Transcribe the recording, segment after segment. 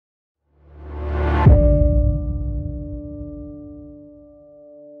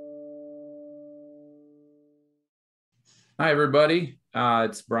Hi, everybody.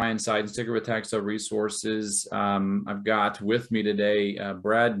 It's Brian Seidensticker with Taxel Resources. I've got with me today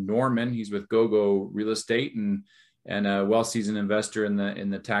Brad Norman. He's with GoGo Real Estate and a well-seasoned investor in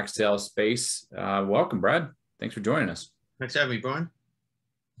the tax sale space. Welcome, Brad. Thanks for joining us. Thanks for having me, Brian.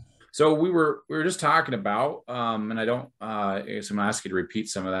 So we were just talking about, and I don't, I guess I'm gonna ask you to repeat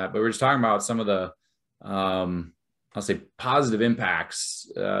some of that, but we are just talking about some of the, I'll say, positive impacts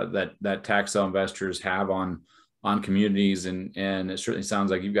that tax sale investors have on communities, and it certainly sounds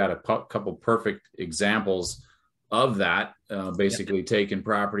like you've got a couple perfect examples of that. Basically, taking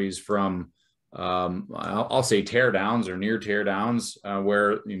properties from I'll say tear downs or near tear downs,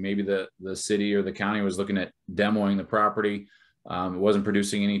 where maybe the city or the county was looking at demoing the property. It wasn't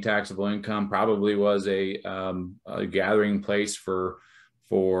producing any taxable income. Probably was a gathering place for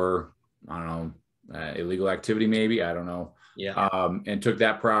I don't know, illegal activity, maybe, I don't know. Yeah. And took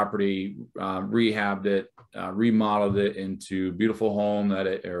that property, rehabbed it, remodeled it into a beautiful home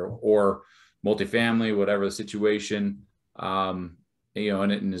or multifamily, whatever the situation. And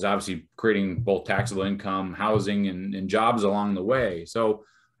it is obviously creating both taxable income, housing, and jobs along the way. So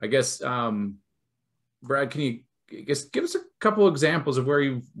I guess, Brad, can you give us a couple of examples of where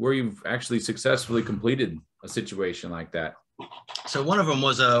you've actually successfully completed a situation like that? So one of them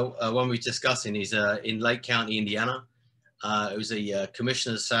was one we were discussing is in Lake County, Indiana. It was a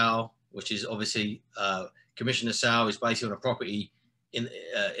commissioner's sale, which is obviously commissioner's sale is basically on a property in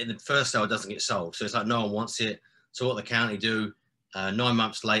the first sale, it doesn't get sold. So it's like no one wants it. So what the county do, 9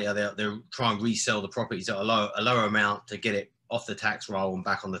 months later, they'll try and resell the properties at a lower amount to get it off the tax roll and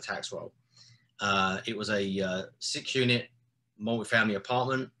back on the tax roll. It was a 6-unit multifamily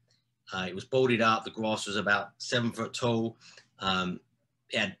apartment. It was boarded up. The grass was about 7 foot tall.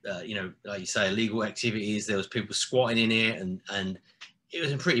 It had, like you say, illegal activities. There was people squatting in it, and it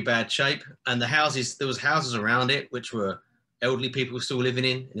was in pretty bad shape. And there was houses around it, which were elderly people still living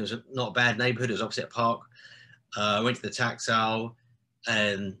in. And it was not a bad neighborhood. It was opposite a park. I went to the tax sale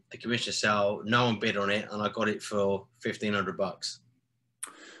and the commissioner sale. No one bid on it, and I got it for $1,500.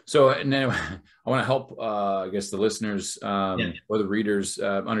 So, and then I want to help, I guess, the listeners or the readers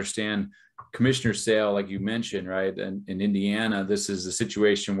understand commissioner sale, like you mentioned, right? And in Indiana, this is a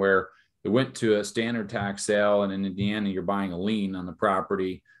situation where it went to a standard tax sale, and in Indiana, you're buying a lien on the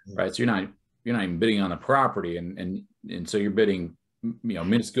property, right? So you're not even bidding on the property, and so you're bidding,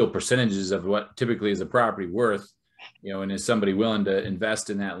 minuscule percentages of what typically is the property worth, and is somebody willing to invest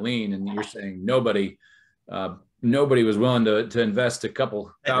in that lien? And you're saying nobody was willing to invest a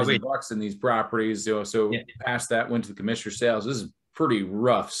couple $1,000 in these properties. So past that, went to the commissioner sales. This is pretty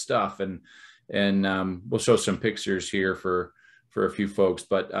rough stuff, and we'll show some pictures here for a few folks.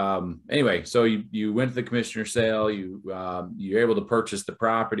 But anyway, so you went to the commissioner sale. You're able to purchase the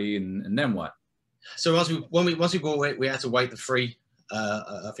property, and then what? So once we bought it, we had to wait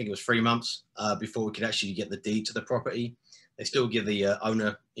I think it was 3 months before we could actually get the deed to the property. They still give the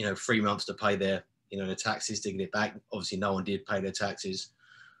owner 3 months to pay their the taxes to get it back. Obviously, no one did pay their taxes.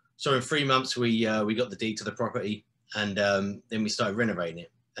 So in 3 months, we got the deed to the property, and then we started renovating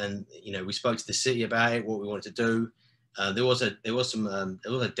it. And we spoke to the city about it, what we wanted to do. There was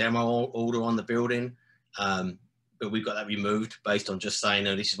a demo order on the building, but we got that removed based on just saying,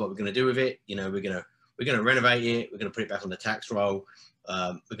 no, this is what we're going to do with it. We're gonna renovate it. We're gonna put it back on the tax roll.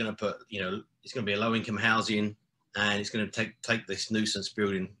 We're gonna put it's gonna be a low income housing, and it's gonna take this nuisance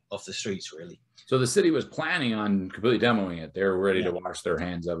building off the streets, really. So the city was planning on completely demoing it. They were ready to wash their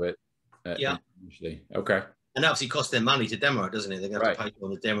hands of it. Initially. Okay. And obviously it costs them money to demo it, doesn't it? They're going to have to pay for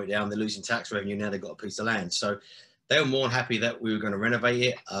the demo it down. They're losing tax revenue. Now they've got a piece of land. So they were more than happy that we were going to renovate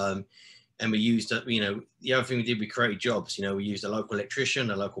it. And we used, the other thing we did, we created jobs. We used a local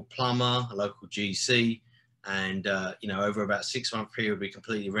electrician, a local plumber, a local GC. And, over about a 6-month period, we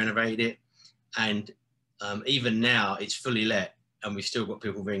completely renovated it. And even now it's fully let, and we've still got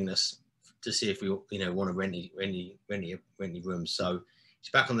people ringing us to see if we, want to rent any rooms. So it's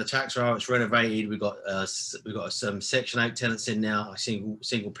back on the tax roll. It's renovated. We've got some Section 8 tenants in now,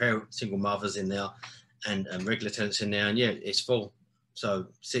 single parent, single mothers in there, and regular tenants in there. And yeah, it's full. So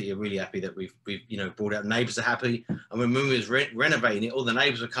city are really happy that we've brought out. Neighbours are happy. And when we was renovating it, all the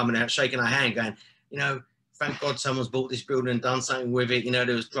neighbours were coming out, shaking our hand, going, thank God someone's bought this building and done something with it.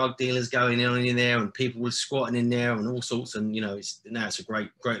 There was drug dealers going on in there, and people were squatting in there and all sorts. And it's a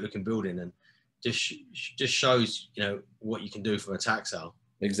great looking building, and just shows what you can do for a tax sale.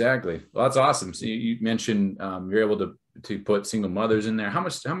 Exactly. Well, that's awesome. So you mentioned you're able to put single mothers in there. How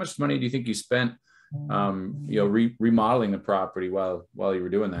much money do you think you spent remodeling the property while you were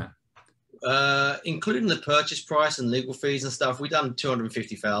doing that? Including the purchase price and legal fees and stuff, we done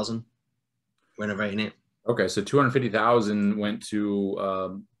 $250,000 renovating it. Okay, so 250,000 went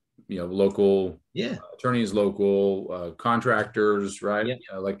to local attorneys, local contractors, right? Yeah.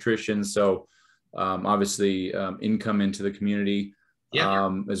 Electricians. So obviously income into the community,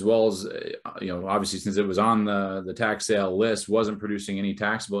 Yeah. as well as obviously since it was on the tax sale list, wasn't producing any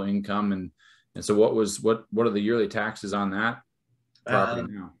taxable income, and so what are the yearly taxes on that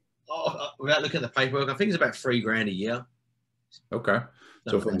property now? Without looking at the paperwork, I think it's about $3,000 a year. Okay.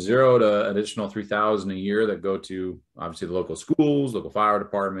 So from zero to additional 3,000 a year that go to obviously the local schools, local fire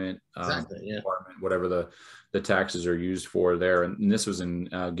department, department, whatever the taxes are used for there. And this was in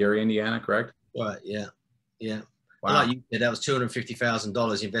Gary, Indiana, correct? Right. Yeah. Yeah. Wow. Like you said, that was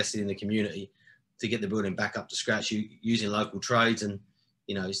 $250,000 invested in the community to get the building back up to scratch using local trades. And,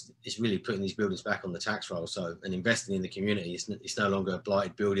 it's really putting these buildings back on the tax roll. So, and investing in the community, it's no longer a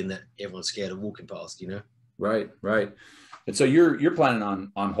blighted building that everyone's scared of walking past, Right. Right. And so you're planning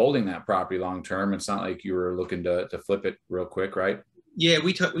on holding that property long term. It's not like you were looking to flip it real quick, right? Yeah,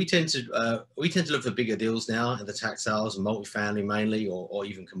 we tend to look for bigger deals now in the tax sales and multifamily mainly, or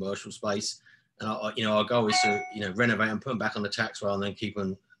even commercial space. And our goal is to renovate and put them back on the tax roll and then keep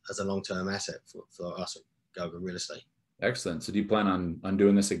them as a long term asset for us at GoGo Real Estate. Excellent. So do you plan on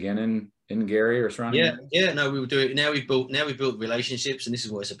doing this again in Gary or surrounding areas? Yeah. No, we will do it now. We've built relationships, and this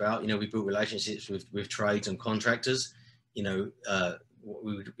is what it's about. We built relationships with trades and contractors.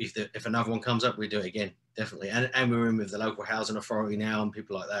 If another one comes up, we do it again, definitely. And we're in with the local housing authority now and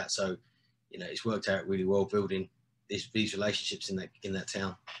people like that. So, it's worked out really well building these relationships in that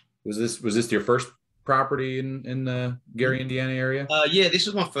town. Was this your first property in the Gary, Indiana area? Yeah, this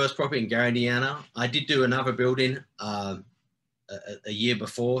was my first property in Gary, Indiana. I did do another building a year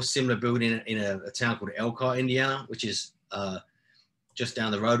before, similar building in a town called Elkhart, Indiana, which is just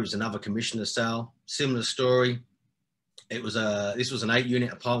down the road. It was another commissioner sale, similar story. This was an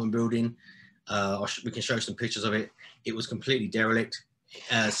 8-unit apartment building. We can show some pictures of it. It was completely derelict.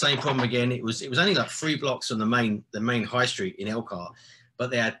 Same problem again. It was only like 3 blocks from the main high street in Elkhart, but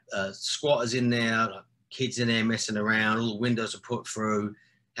they had squatters in there, like kids in there messing around. All the windows were put through.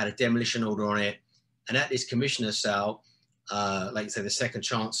 Had a demolition order on it. And at this commissioner sale, like you say, the second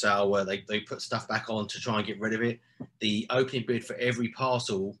chance sale where they put stuff back on to try and get rid of it, the opening bid for every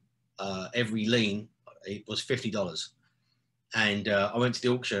parcel, every lien, it was $50. And I went to the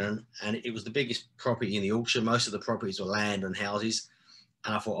auction, and it was the biggest property in the auction. Most of the properties were land and houses.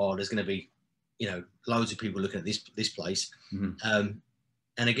 And I thought, there's going to be, loads of people looking at this place. Mm-hmm.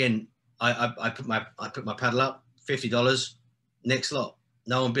 And again, I put my paddle up, $50, next lot.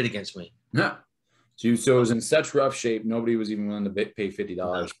 No one bid against me. Yeah. So it was in such rough shape, nobody was even willing to pay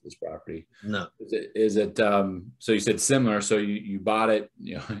 $50 for this property. No. Is it so you said similar, so you bought it,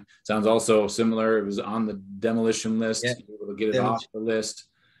 sounds also similar. It was on the demolition list. Yeah. You were able to get it off the list.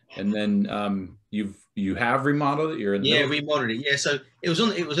 And then you have remodeled it? Remodeled it. Yeah. So it was on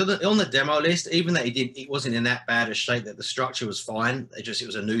the demo list, even though it wasn't in that bad a shape that the structure was fine. It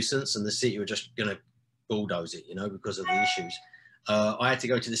was a nuisance, and the city were just gonna bulldoze it, because of the issues. I had to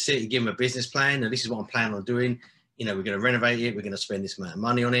go to the city, give them a business plan, and this is what I'm planning on doing. We're going to renovate it. We're going to spend this amount of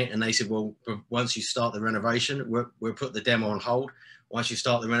money on it. And they said, well, once you start the renovation, we'll put the demo on hold. Once you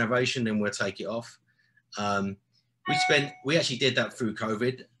start the renovation, then we'll take it off. We actually did that through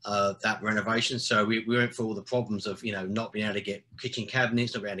COVID, that renovation. So we went through all the problems of, not being able to get kitchen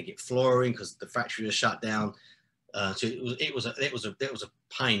cabinets, not being able to get flooring because the factory was shut down. So it was a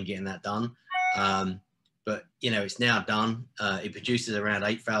pain getting that done. But it's now done. It produces around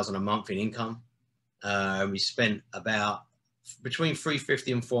 $8,000 a month in income. We spent about between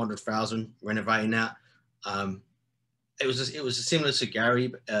 $350,000 and $400,000 renovating that. It was similar to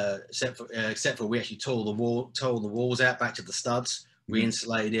Gary, except for we actually tore the walls out back to the studs,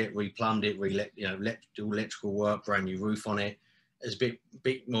 re-insulated it, replumbed it, do electrical work, brand new roof on it. It was a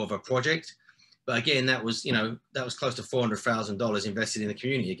bit more of a project. But again, that was close to $400,000 invested in the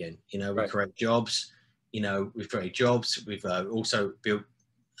community again. We create jobs. We've created jobs. We've also built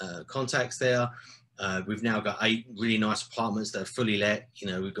contacts there. We've now got 8 really nice apartments that are fully let.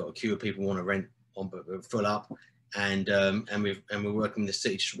 We've got a queue of people who want to rent one, but we're full up. And we're working the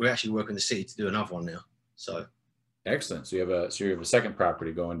city. We're actually working the city to do another one now. So excellent. So you have a second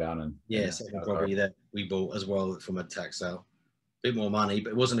property going down second property that we bought as well from a tax sale. A bit more money, but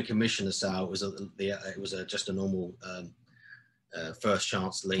it wasn't a commissioner sale. It was just a normal first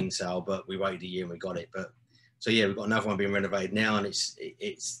chance lien sale, but we waited a year and we got it. But so yeah, we've got another one being renovated now, and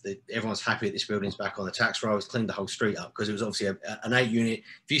everyone's happy that this building's back on the tax roll. It's cleaned the whole street up because it was obviously an 8-unit.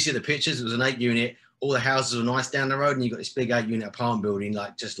 If you see the pictures, it was an 8-unit. All the houses were nice down the road, and you got this big 8-unit apartment building,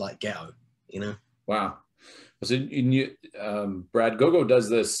 just like ghetto, Wow. So Brad, GoGo does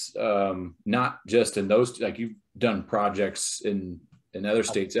this not just in those, like you've done projects in other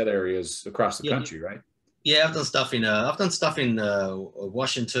states, other areas across the country, right? Yeah, I've done stuff in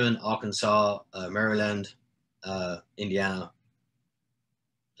Washington, Arkansas, Maryland, Indiana.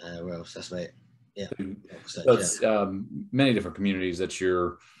 Where else? That's right. Yeah. So it's many different communities that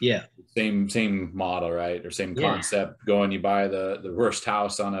you're same model, right? Or same concept. Go and you buy the worst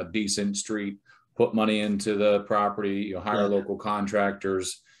house on a decent street, put money into the property, you know, hire local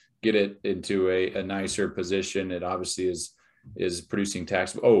contractors, get it into a nicer position. It obviously is producing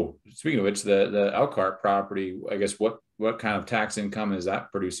tax. Oh, speaking of which, the Elkhart property, I guess what kind of tax income is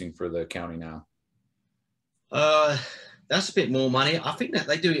that producing for the county now? That's a bit more money. I think that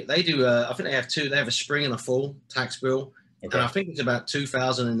they do. I think they have two. They have a spring and a fall tax bill, and I think it's about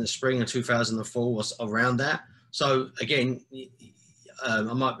 2,000 in the spring and 2,000 in the fall, or around that. So again, I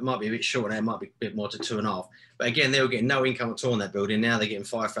might be a bit short there. It might be a bit more to 2.5. But again, they were getting no income at all in that building. Now they're getting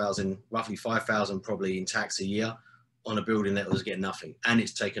 5,000, roughly 5,000 probably in tax a year on a building that was getting nothing, and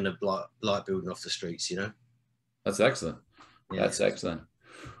it's taken a blight building off the streets. You know, that's excellent. Yeah. That's excellent.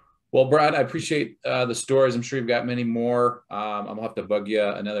 Well, Brad, I appreciate the stories. I'm sure you've got many more. I'll have to bug you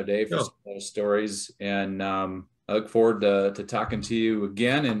another day for some of those stories. And I look forward to talking to you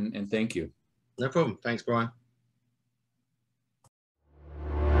again, and thank you. No problem. Thanks, Brian.